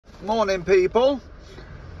Morning, people.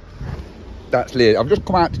 That's Lear. I've just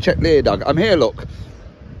come out to check Lear Dog. I'm here, look.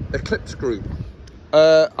 Eclipse Group.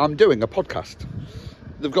 I'm doing a podcast.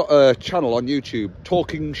 They've got a channel on YouTube,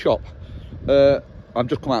 Talking Shop. I'm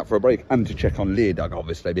just come out for a break and to check on Lear Dog,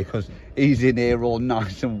 obviously, because he's in here all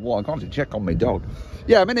nice and warm. I can't check on my dog.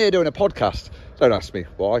 Yeah, I'm in here doing a podcast. Don't ask me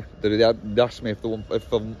why. They asked me if they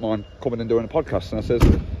wouldn't mind coming and doing a podcast, and I says,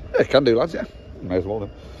 yeah, can do, lads. Yeah, may as well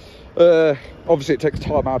then. Obviously, it takes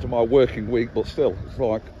time out of my working week, but still, it's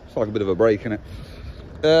like a bit of a break, innit?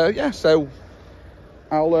 Yeah, so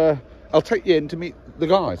I'll take you in to meet the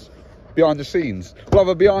guys behind the scenes. We'll have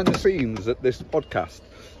a behind the scenes at this podcast.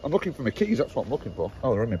 I'm looking for my keys. That's what I'm looking for.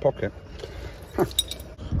 Oh, they're in my pocket.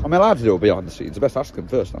 I'm allowed to do a behind the scenes. I best ask him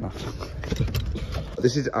first, don't I?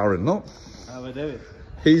 This is Aaron, look. How are we doing?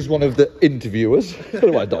 He's one of the interviewers.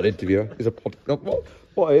 Well, not interviewer. He's a what?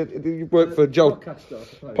 You work for Joe? Podcaster, I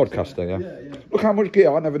suppose. Podcaster, yeah. Yeah. Look how much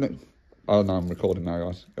gear I never knew. Oh no, I'm recording now,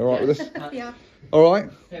 guys. All right with this? Yeah. All right.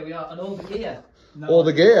 Here we are, and all the gear. No, All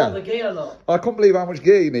the gear. All the gear, look. I couldn't believe how much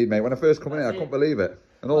gear you need, mate. When I first come in here, I couldn't believe it.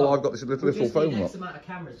 And all Well, I've got this little Just phone need lock. X amount of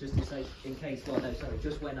cameras, just to say, in case. Well, no, sorry,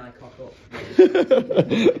 just when I cock up.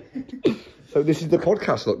 So this is the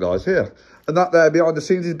podcast, look, guys, here. And that there behind the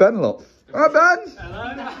scenes is Ben, look. Hi, Ben.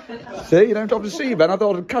 Hello. See, you don't have to see Ben. I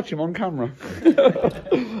thought I'd catch him on camera.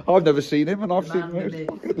 I've never seen him, and I've seen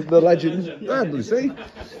the legend. Ben, you see?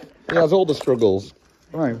 He has all the struggles.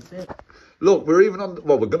 Right. Look, we're even on,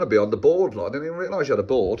 well, we're going to be on the board, like. I didn't even realise you had a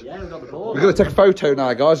board. Yeah, we've got the board. We're going to take a photo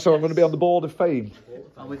now, guys, so I'm going to be on the board of fame.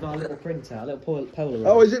 And we've got a little printer, a little Polaroid.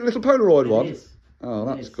 Oh, is it a little Polaroid one? It is. Oh, It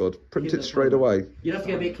that's is. good. Print Give it it a straight follow. away. You'd have to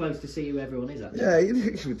get a bit close to see who everyone is, actually. Yeah,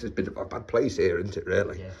 it's a bit of a bad place here, isn't it,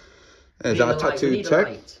 really? Yeah. There's We our need a light, we tattoo need a tech.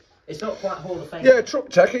 light. It's not quite Hall of Fame. Yeah, Truck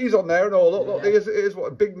Tech, he's on there and all. Look, Yeah. here's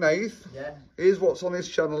what, Big Nath. Yeah. Here's what's on his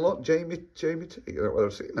channel, look. Jamie T. I don't know whether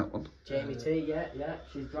I've seen that one. Jamie T, yeah,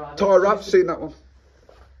 she's driving. Ty Rap's seen that one.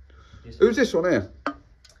 Who's this one here?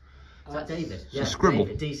 Is that David? a scribble.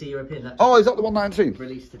 David, DC European. That's Oh, is that the one that I haven't seen?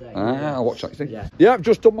 released today. Ah, I'll watch that, you see. Yeah. Yeah, I've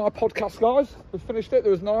just done my podcast, guys. We finished it.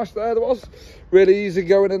 There was nice there was. Really easy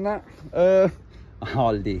going in that.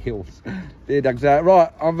 Holiday Hills. Dear Dags out. Right,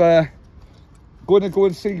 I'm going to go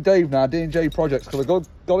and see Dave now, D&J Projects, because I've got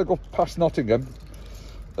to go past Nottingham,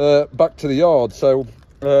 back to the yard. So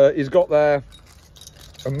he's got there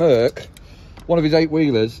a Merc, one of his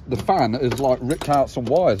 8-wheelers. The fan has like ripped out some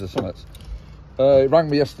wires or something. He rang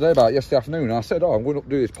me yesterday afternoon, and I said, oh, I'm going up to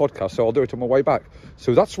do this podcast, so I'll do it on my way back.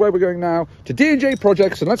 So that's where we're going now, to D&J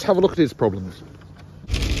Projects, and let's have a look at his problems.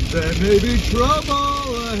 There may be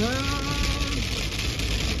trouble ahead,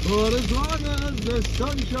 but as long as there's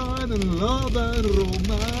sunshine and love and romance,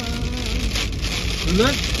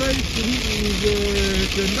 let's face the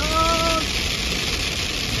music enough.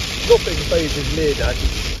 Nothing phases me, Dad.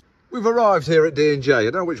 We've arrived here at D&J. I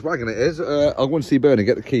don't know which wagon it is. I'll go and see Bernie,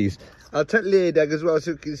 get the keys. I'll take Leardag as well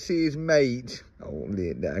so you can see his mate. Oh,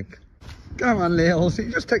 Leardag. Come on, Leels.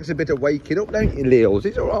 It just takes a bit of waking up, don't you, Leels?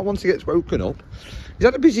 It's all right once he gets woken up. He's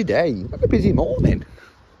had a busy day. He's had a busy morning.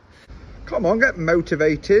 Come on, get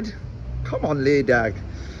motivated. Come on, Leardag.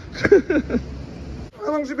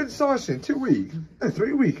 How long's it been sizing? 2 weeks? No,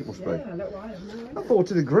 3 weeks it must be. Yeah, a little while. I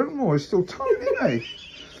thought it had grown more. It's still tiny, eh?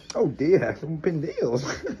 Oh dear, some pin deals.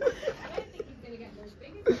 Don't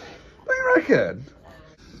you reckon?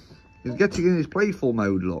 He's getting in his playful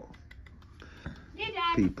mode, look.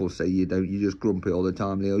 People say you don't, you just grumpy all the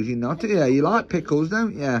time, Leos. You're not, yeah. You like pickles,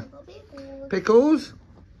 don't you? Pickles?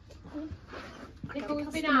 Pickles,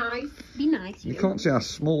 be nice. Be nice. You can't see how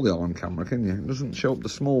small they are on camera, can you? It doesn't show up the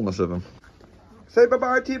smallness of them. Say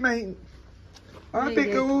bye-bye to your mate. Hi,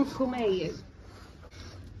 Pickles. Come here.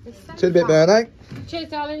 See you in a bit, Bernie. Cheers,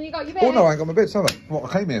 darling. You got your bit? Oh no, I ain't got my bits, have I? What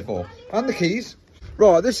I came here for. And the keys.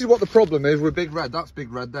 Right, this is what the problem is with Big Red. That's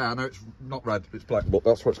Big Red there. I know it's not red, it's black, but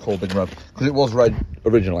that's what it's called, Big Red. Because it was red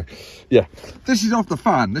originally. Yeah. This is off the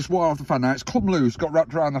fan. This wire off the fan. Now, it's come loose, got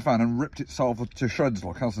wrapped around the fan and ripped itself to shreds,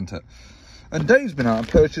 look, hasn't it? And Dave's been out and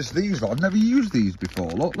purchased these. I've never used these before.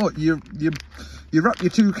 Look, you wrap your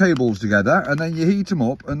 2 cables together and then you heat them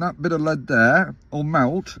up, and that bit of lead there will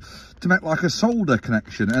melt to make like a solder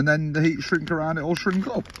connection, and then the heat shrink around it will shrink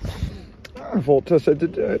up. I thought I said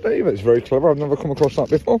to Dave, it's very clever. I've never come across that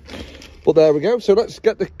before. But there we go. So let's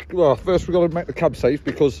get the, well, first we've got to make the cab safe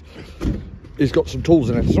because he's got some tools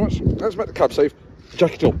in it. So let's make the cab safe.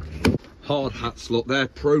 Jack it up. Hard hats, look, they're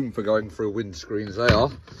prone for going through windscreens, they are.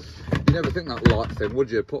 You never think that light thing,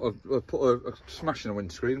 would you? Put a smash in a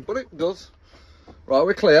windscreen, but it does. Right,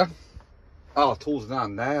 we're clear. Ah, tools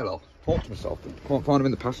down there, look. Talk to myself. Can't find them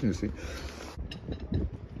in the passenger seat.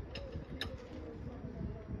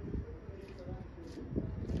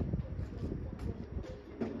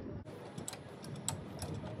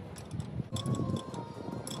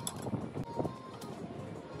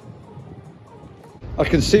 I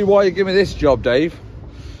can see why you give me this job, Dave.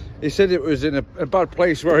 He said it was in a bad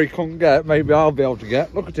place where he couldn't get. Maybe I'll be able to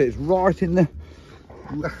get. Look at it, it's right in the...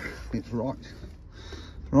 It's right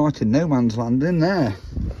in no man's land in there.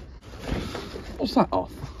 What's that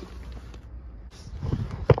off?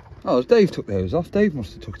 Oh, Dave took the hose off. Dave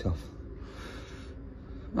must have took it off.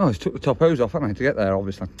 Oh, he's took the top hose off, haven't he, to get there,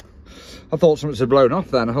 obviously. I thought something had blown off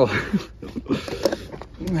then. Oh.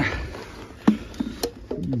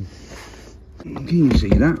 Can you see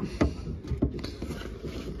that?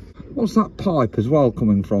 What's that pipe as well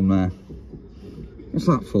coming from there? What's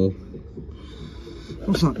that for?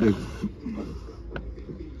 What's that do?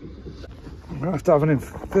 I'm going to have a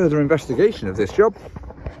further investigation of this job.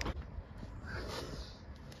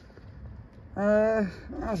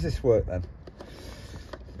 How's this work then?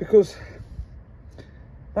 Because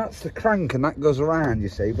that's the crank and that goes around, you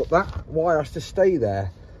see, but that wire has to stay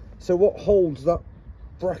there. So what holds that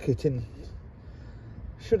bracket in?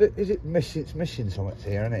 Is it missing? It's missing something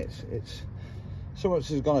here, and it's something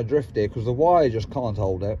has gone adrift here because the wire just can't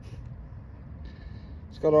hold it.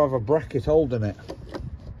 It's got to have a bracket holding it.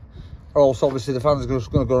 Or else obviously the fan's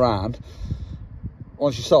just going to go around.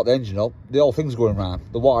 Once you start the engine up, the whole thing's going around,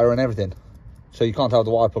 the wire and everything. So you can't have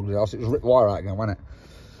the wire plugged in, else it just rip the wire out again, won't it?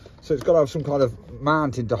 So it's got to have some kind of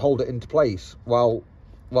mounting to hold it into place while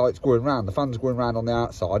it's going round. The fan's going round on the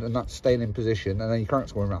outside and that's staying in position, and then your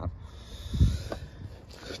crank's going round.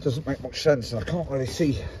 It doesn't make much sense, and I can't really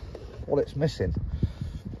see what it's missing.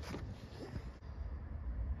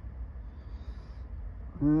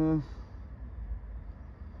 I'm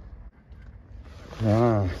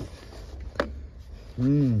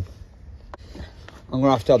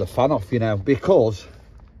gonna have to have the fan off, you know, because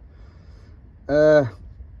that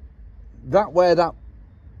where that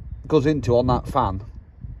goes into on that fan,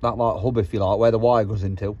 that like hub if you like, where the wire goes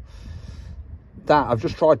into, that I've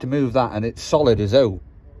just tried to move that and it's solid as out,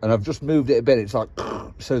 and I've just moved it a bit. It's like,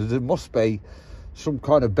 so there must be some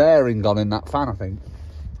kind of bearing on in that fan, I think,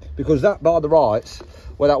 because that by the rights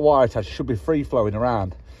where that wire attached should be free flowing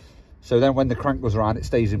around, so then when the crank goes around it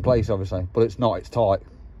stays in place obviously, but it's not, it's tight.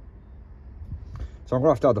 So I'm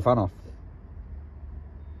gonna have to the fan off,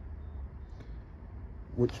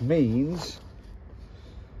 which means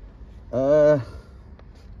everything.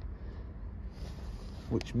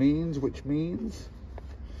 Which means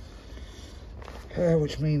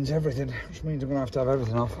I'm gonna have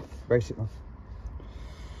everything off, basically.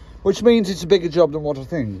 Which means it's a bigger job than what I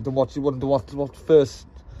think, than what first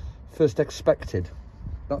expected.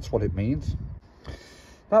 That's what it means.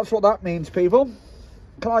 That's what that means, people.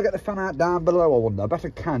 Can I get the fan out down below, I wonder? I bet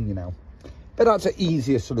I can, you know. But that's an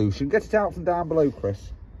easier solution. Get it out from down below,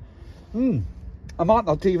 Chris. I might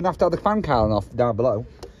not even have to have the fan cowling off down below.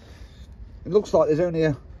 It looks like there's only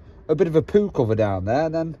a bit of a poo cover down there,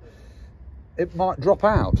 and then it might drop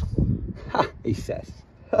out. Ha, he says.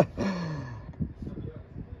 Who's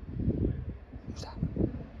that?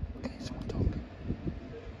 Okay, someone talking.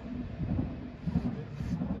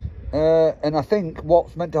 And I think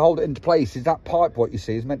what's meant to hold it into place is that pipe, what you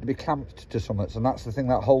see, is meant to be clamped to something, and that's the thing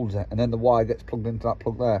that holds it, and then the wire gets plugged into that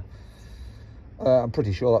plug there. I'm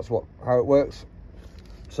pretty sure that's how it works.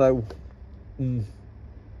 So,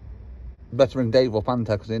 better ring Dave up,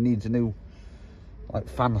 Anta, because he needs a new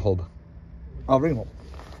fan hub. I'll ring him up.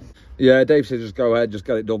 Yeah, Dave said just go ahead, just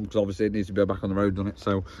get it done, because obviously it needs to be back on the road, doesn't it?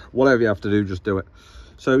 So whatever you have to do, just do it.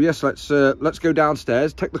 So yes, let's go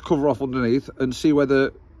downstairs, take the cover off underneath, and see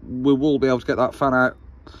whether we will be able to get that fan out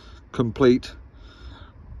complete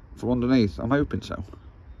from underneath. I'm hoping so.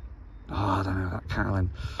 Oh, I don't know, that cowling.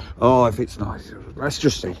 Oh, if it's nice, let's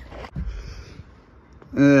just see.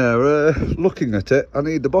 Yeah, looking at it, I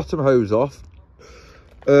need the bottom hose off,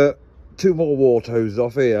 2 more water hoses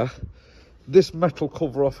off here, this metal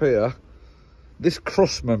cover off here, this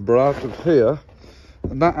cross member out of here,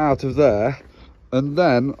 and that out of there, and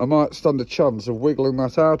then I might stand a chance of wiggling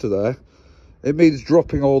that out of there. It means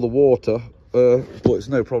dropping all the water, but it's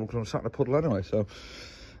no problem because I'm sat in a puddle anyway, so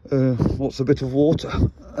what's a bit of water?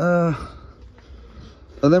 And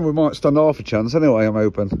then we might stand half a chance anyway, I'm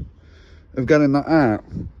hoping, of getting that out.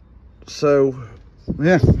 So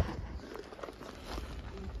yeah,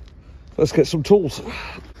 let's get some tools.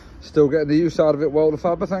 Still getting the use out of it, Walter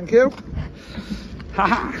Faber, thank you.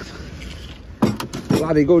 Ha!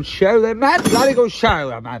 Bloody good show then, man. Bloody good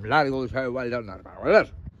show, man. Bloody good show. Well done, man. Well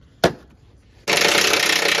done.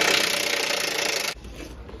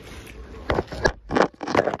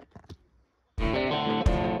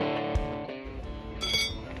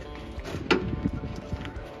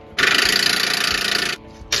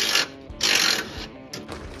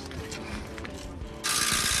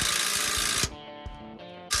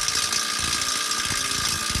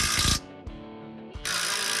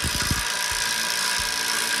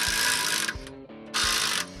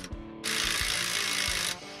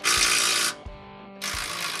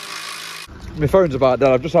 My phone's about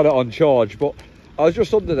dead. I've just had it on charge, but I was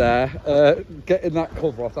just under there getting that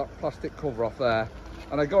cover off, that plastic cover off there,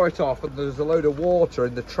 and I got it off, and there's a load of water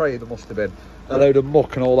in the tray. There must have been a load of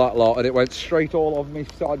muck and all that lot, and it went straight all on me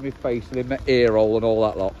side of my face and in my ear hole and all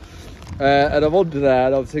that lot. And I'm under there,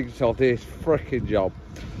 and I'm thinking to myself, this freaking job.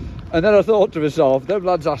 And then I thought to myself, them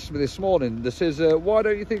lads asked me this morning, they says, why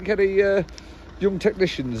don't you think any young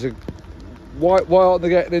technicians, why aren't they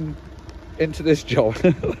getting into this job?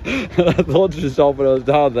 And I thought to myself when I was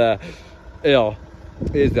down there, yeah,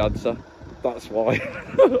 here's the answer. That's why.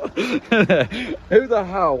 Who the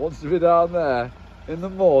hell wants to be down there in the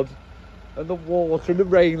mud and the water and the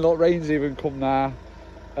rain? Lot rain's even come now.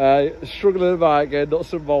 Struggling about getting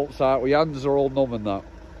nuts and bolts out. Your hands are all numb and that.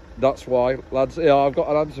 That's why, lads. Yeah, I've got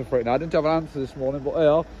an answer for it now. I didn't have an answer this morning, but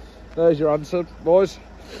yeah, there's your answer, boys.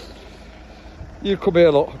 You come here,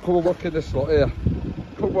 look. Come and work in this lot here.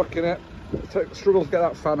 Come work in it. Struggle to get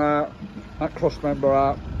that fan out, that cross member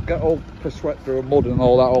out. Get all piss sweat through and mud and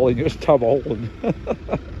all that all in your stab hole. And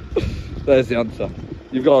there's the answer.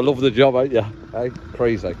 You've got to love the job, ain't you? Hey,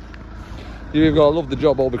 crazy. You've got to love the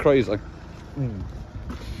job or be crazy.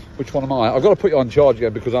 Which one am I? I've got to put you on charge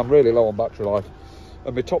again because I'm really low on battery life.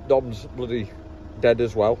 And my top dom's bloody dead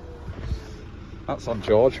as well. That's on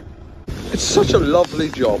charge. It's such a lovely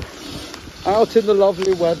job. Out in the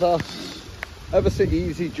lovely weather. Ever so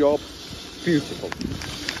easy job. Beautiful.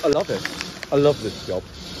 I love it. I love this job.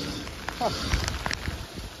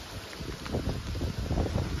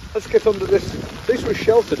 Let's get under this. At least we're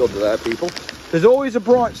sheltered under there, people. There's always a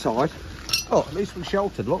bright side. Oh, at least we're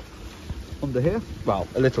sheltered, look. Under here. Well,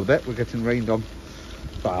 a little bit. We're getting rained on.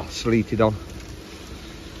 Well, sleeted on.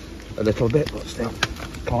 A little bit, but still.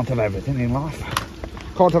 Can't have everything in life.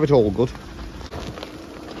 Can't have it all good.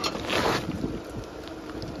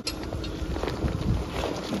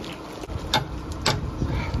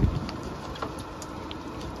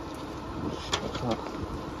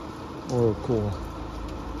 Oil cooler.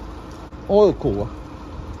 Oil cooler?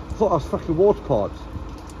 I thought that was fucking water pipes.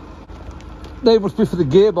 They must be for the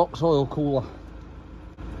gearbox oil cooler.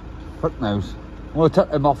 Fuck knows. I'm going to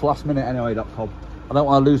take them off last minute anyway, .com. I don't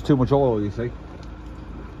want to lose too much oil, you see.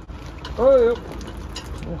 Oh,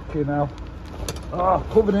 okay now. Ah,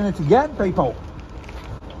 covered in it again, people.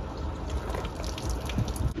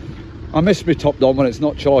 I miss my top dom when it's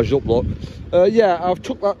not charged up, look. Yeah, I've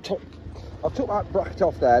took that bracket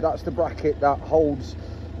off there. That's the bracket that holds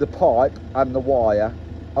the pipe and the wire.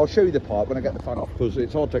 I'll show you the pipe when I get the fan off because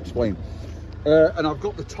it's hard to explain. And I've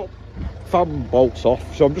got the top fan bolts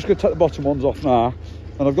off, so I'm just going to take the bottom ones off now.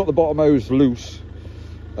 And I've got the bottom hose loose.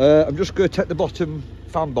 I'm just going to take the bottom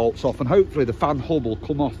fan bolts off and hopefully the fan hub will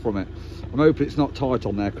come off from it. I'm hoping it's not tight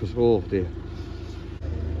on there because, oh dear.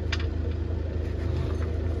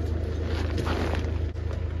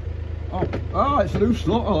 Oh, it's loose,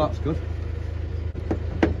 look. Oh, that's good.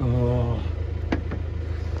 Oh,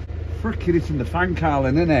 fricking it's in the fan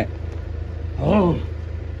cowling, isn't it? Oh,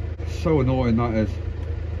 so annoying that is.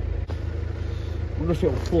 I wonder if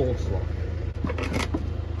it'll force like.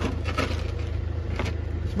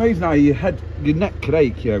 It's amazing how your neck could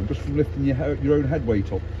ache, you know, just from lifting your own head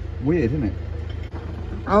weight up. Weird, isn't it?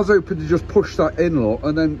 I was hoping to just push that in, look,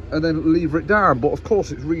 and then lever it down, but of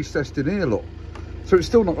course it's recessed in here, look. So it's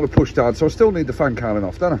still not going to push down, so I still need the fan cowling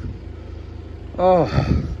off, don't I?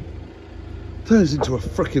 Oh, turns into a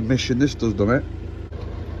freaking mission, this does, doesn't it?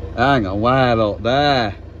 Hang on, way look,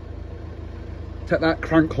 there. Take that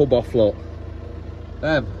crank hub off, look.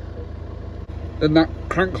 Then that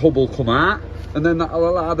crank hub will come out, and then that'll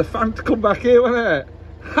allow the fan to come back here, won't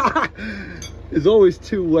it? There's always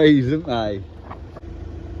two ways, isn't there?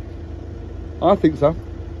 I think so.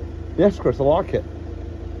 Yes, Chris, I like it.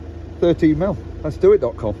 13 mil. Let's do it,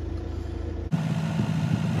 .com.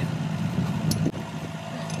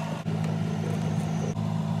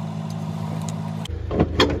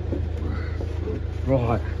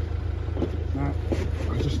 Right. Now,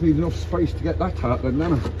 I just need enough space to get that out then,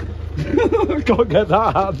 don't I? I can't get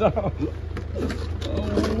that out now.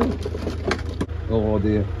 Oh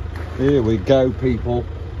dear. Here we go, people.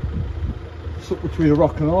 Stuck between a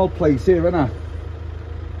rock and a hard place here, isn't I?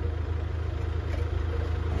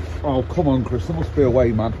 Oh, come on, Chris, there must be a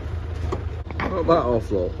way, man. Not that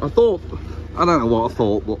off, look. I don't know what I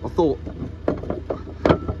thought, but I thought,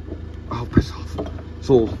 oh, piss off. It's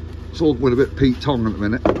all with a bit Pete Tong at the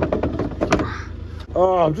minute.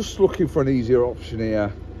 Oh, I'm just looking for an easier option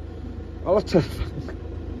here. I'll have to...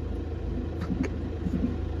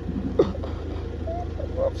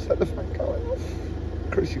 I've set the fan cowling off.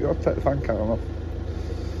 Chris, you've got to take the fan cowling off.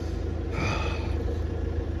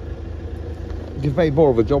 You've made more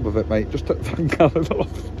of a job of it, mate. Just take the fan cowling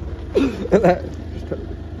off.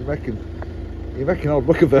 You're making hard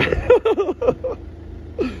work of it.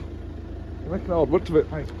 You're making hard work of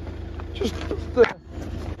it, mate.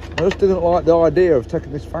 I just didn't like the idea of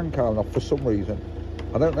taking this fan cowling off for some reason.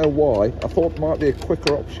 I don't know why. I thought it might be a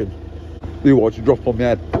quicker option. You watch it drop on my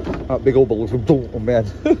head. That big old ball was on my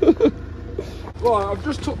head. Right, I've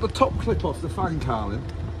just took the top clip off the fan cowling.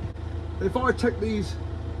 If I take these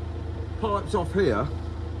pipes off here,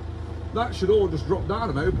 that should all just drop down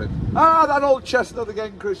and open. Ah, that old chestnut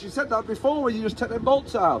again, Chris. You said that before when you just take them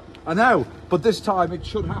bolts out. I know, but this time it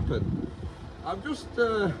should happen. I'm just,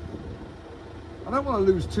 I don't want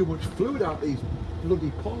to lose too much fluid out these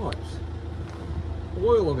bloody pipes.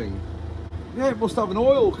 Oil, I mean. Yeah, it must have an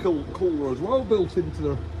oil cooler as well built into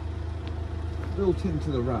the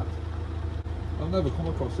rat. I've never come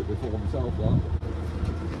across it before myself, that.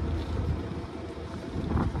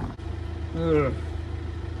 I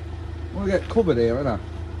want to get covered here, innit?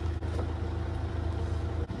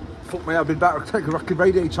 Fuck me, I've been better to take a rocking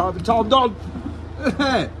radiator every time done.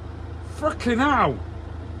 Frickin' hell!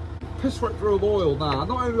 Piss wet through of oil now.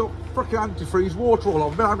 Not only got frickin' antifreeze water all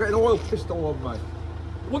over me, I'm getting oil pissed all over me.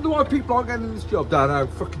 Wonder why people aren't getting in this job. Don't know,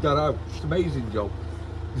 fucking don't know. It's an amazing job.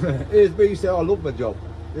 Here's me saying I love my job.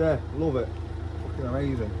 Yeah, love it. Fucking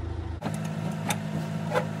amazing.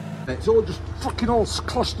 It's all just fucking all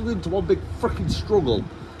clustered into one big fucking struggle.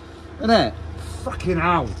 Isn't it? Fucking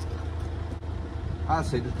hell. I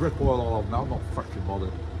say just drip oil all over now. I'm not fucking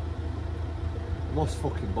bothered. Lost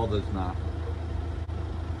fucking bothers now.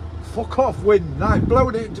 Fuck off, wind. Now it's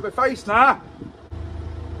blowing it into my face now.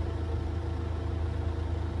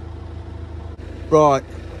 Right,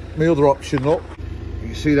 my other option, look. You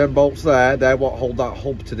can see them bolts there. They're what hold that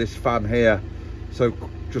hub to this fan here. So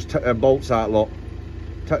just take them bolts out, look.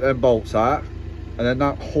 Take them bolts out, and then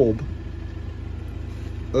that hub.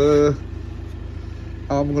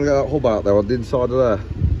 I'm gonna get that hub out there on the inside of there.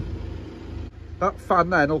 That fan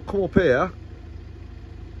then will come up here,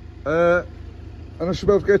 and I should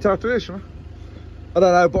be able to get out of here, shouldn't I? I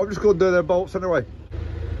don't know, but I'm just gonna do them bolts anyway.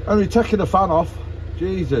 Only taking the fan off.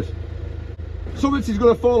 Jesus. Something's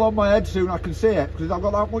gonna fall on my head soon. I can see it because I've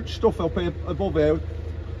got that much stuff up here above here.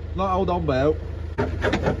 Not hold on about.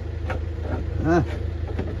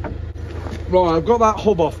 Right, I've got that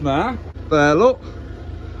hub off now. There, look.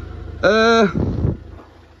 But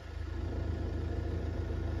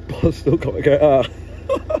I've still got to get out.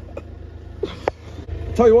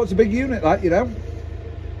 Tell you what, it's a big unit, that, you know.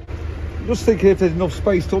 I'm just thinking if there's enough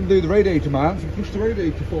space to undo the radiator mounts and push the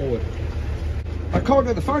radiator forward. I can't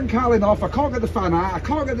get the fan cowling off, I can't get the fan out, I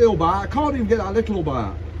can't get the hub out, I can't even get that little hub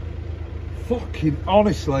out. Fucking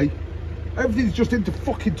honestly, everything's just into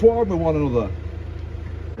fucking twine with one another.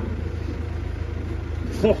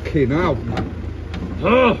 Fucking hell.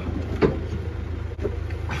 Ugh.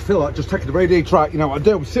 I feel like just taking the radiator out, you know, I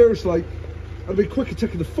do, seriously. I'd be quicker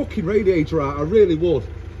taking the fucking radiator out, I really would.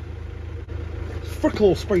 It's frick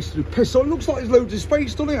all space to do piss, so it looks like there's loads of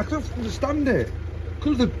space, doesn't it? I can't understand it.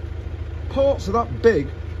 Because the parts are that big.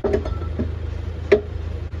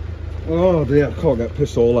 Oh dear, I can't get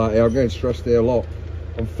piss all out here. I'm getting stressed here a lot.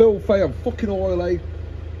 I'm filthy, I'm fucking oily.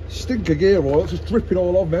 Stinker gear oil, it's just dripping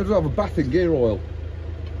all over me. I just have a bath in gear oil.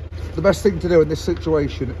 The best thing to do in this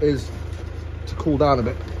situation is to cool down a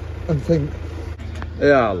bit and think.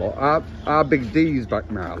 Yeah, look, our big D's back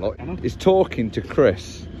now, look, is talking to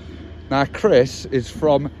Chris. Now, Chris is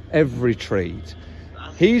from Every Trade.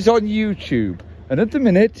 He's on YouTube, and at the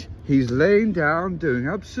minute, he's laying down doing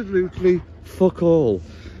absolutely fuck all.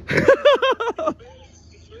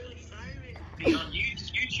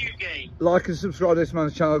 Like and subscribe to this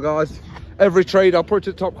man's channel, guys. Every Trade, I'll put it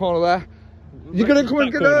to the top corner there. You're gonna come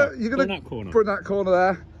and get her. You're gonna put in that corner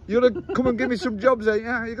there. You're gonna come and give me some jobs, ain't you?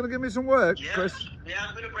 You're gonna give me some work, yeah, Chris. Yeah,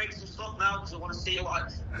 I'm gonna break some stuff now because I want to see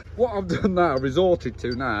what I've done now, resorted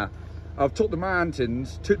to now. I've took the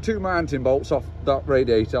mountains, two mountain bolts off that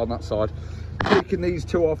radiator on that side, taking these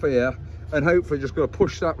two off here, and hopefully just going to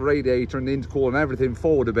push that radiator and the intercooler and everything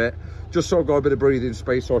forward a bit, just so I've got a bit of breathing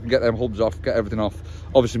space so I can get them hubs off, get everything off.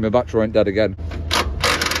 Obviously my battery ain't dead again.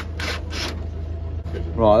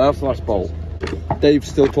 Right, that's the last bolt. Dave's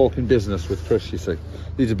still talking business with Chris, you see.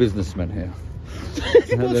 These are businessmen here.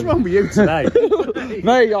 What's wrong with you today?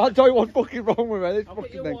 Mate, I don't know what's fucking wrong with me. This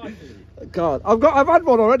fucking thing. God, I've had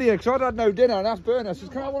one already because I'd had no dinner and asked Bernie. I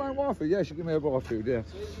said, "Can I have one wife food?" Yeah, she give me a wife food. Yeah,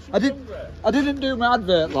 I didn't do my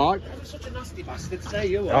advert like. I'm such a nasty bastard today,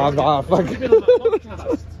 you are. I'm not.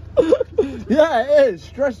 Yeah, it is.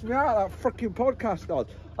 Stressed me out, that freaking podcast, God.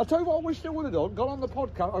 I'll tell you what I wish they would have done. Got on the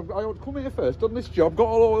podcast. I would come here first, done this job, got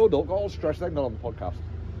all oiled up, got all stressed, then got on the podcast.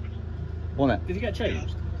 Wasn't it? Did you get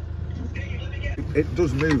changed? It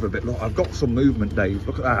does move a bit. Look, I've got some movement, Dave.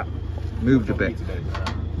 Look at that. Moved a bit.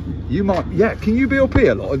 You might, yeah. Can you be up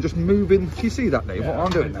here, look, and just move in? Can you see that, Dave? Yeah, what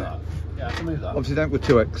I'm doing there? Yeah, I can move that. Obviously, don't go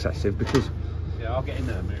too excessive because. Yeah, I'll get in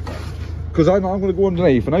there and move that. Because I'm going to go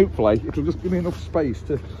underneath, and hopefully it'll just give me enough space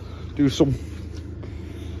to do some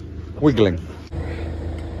wiggling.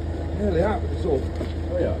 Nearly out with this all.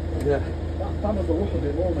 Oh yeah. Yeah. That fan will go up a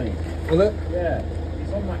bit more, mate. Will it? Yeah.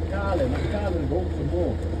 He's on that Carlin. That Carlin will go up some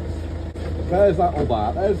more. There's that all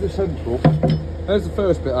out. There's the central. There's the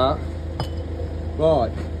first bit out.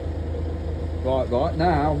 Right. Right.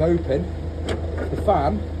 Now I'm hoping the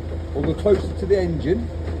fan will go closer to the engine.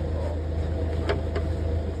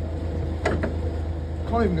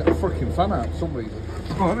 Can't even get the freaking fan out for some reason.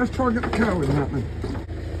 Right, let's try and get the car with that then.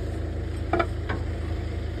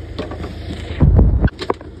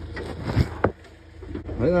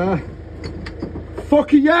 Right there.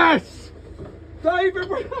 Fucking yes! David,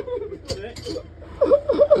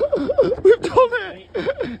 we've done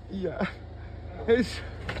it! Yeah. It's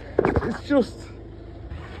just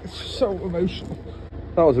so emotional.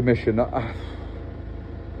 That was a mission. I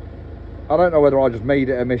don't know whether I just made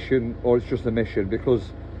it a mission or it's just a mission, because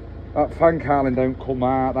that fan cowling don't come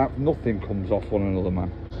out, that nothing comes off one another,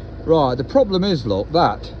 man. Right, the problem is, look,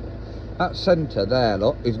 that centre there,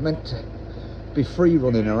 look, is meant to be free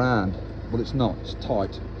running around, but it's not, it's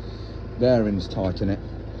tight. Bearing's tight in it.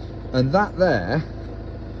 And that there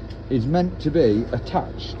is meant to be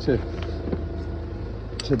attached to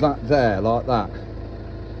that there, like that.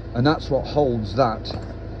 And that's what holds that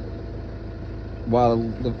while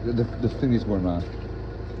the thing is going around.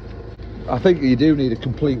 I think you do need a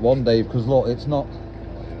complete one, Dave, because look, it's not,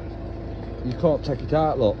 you can't take it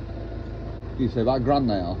out, look. You say about grand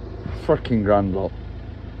they are? Freaking grand, look.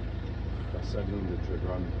 That's 700 to a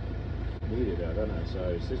grand. Needed, I don't know. So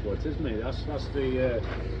it's just what it is, mate. That's the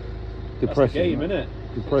Depressing, game, mate. innit?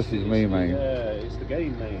 Depresses me, mate. Yeah, it's the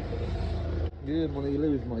game, mate. You earn money, you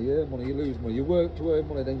lose money, you earn money, you lose money. You work to earn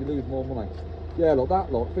money, then you lose more money. Yeah, look,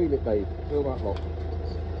 that lot, feel it, babe. Feel that lot.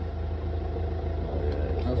 Oh,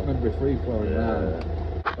 yeah. That's meant to be free flowing Yeah.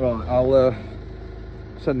 Right, I'll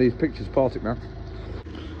send these pictures Partick now.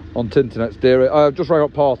 On Tinternet, dear. I've just rang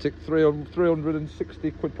up Partick,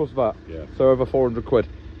 360 quid plus VAT. Yeah. So over 400 quid.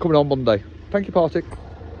 Coming on Monday. Thank you, Partick.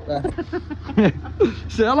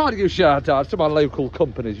 See, I like to give shout outs to my local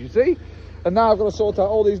companies, you see. And now I've got to sort out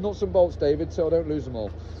all these nuts and bolts, David, so I don't lose them all.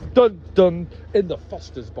 Done, done. In the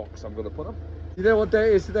Foster's box, I'm going to put them. You know what day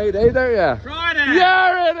it is today, Dave, don't you? Friday!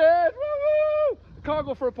 Yeah, it is! Woo-woo! Can't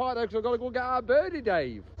go for a pint now because I've got to go and get our birdie,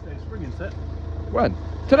 Dave. It's spring, isn't it? When?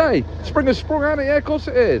 Today. Spring has sprung, hasn't it? Yeah, of course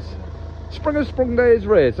it is. Spring has sprung day is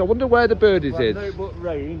raised. I wonder where the birdies is. No but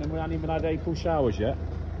rain, and we haven't even had April showers yet.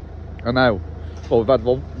 I know. Well, we've had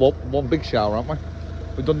one big shower, haven't we?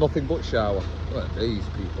 We've done nothing but shower. Look at these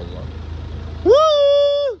people, look.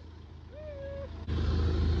 Woo!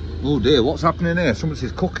 Oh dear, what's happening here?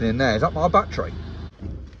 Somebody's cooking in there. Is that my battery?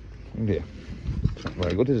 Oh dear. It's not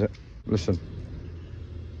very good, is it? Listen.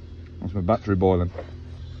 That's my battery boiling. Can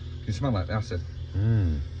you smell that, the acid?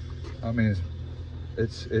 That means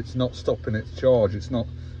it's not stopping its charge. It's carrying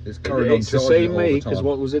on charging It's the same, all mate, the as time.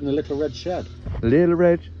 what was in the little red shed. Little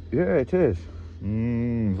red, yeah, it is.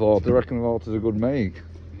 Vart, I reckon Vart is a good make.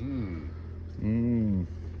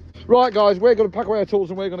 Right, guys, we're going to pack away our tools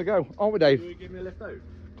and we're going to go, aren't we, Dave? Will you give me a lift out?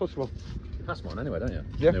 Of course we will. You pass mine anyway, don't you?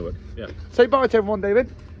 Yeah. Newark. Yeah. Say bye to everyone, David.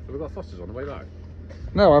 Have we got Fosters on the way back?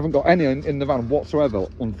 No, I haven't got any in the van whatsoever,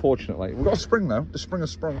 unfortunately. We've got a spring though. The spring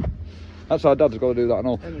has sprung. That's our dad's got to do that and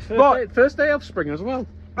all. And it's Right. first day of spring as well.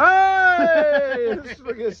 Hey! The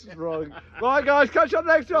spring is sprung. Right, guys, catch you on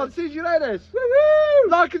the next one. See you later. Woo-hoo!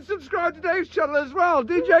 Like and subscribe to Dave's channel as well.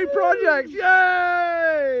 DJ Projects,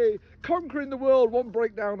 yay! Conquering the world one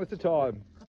breakdown at a time.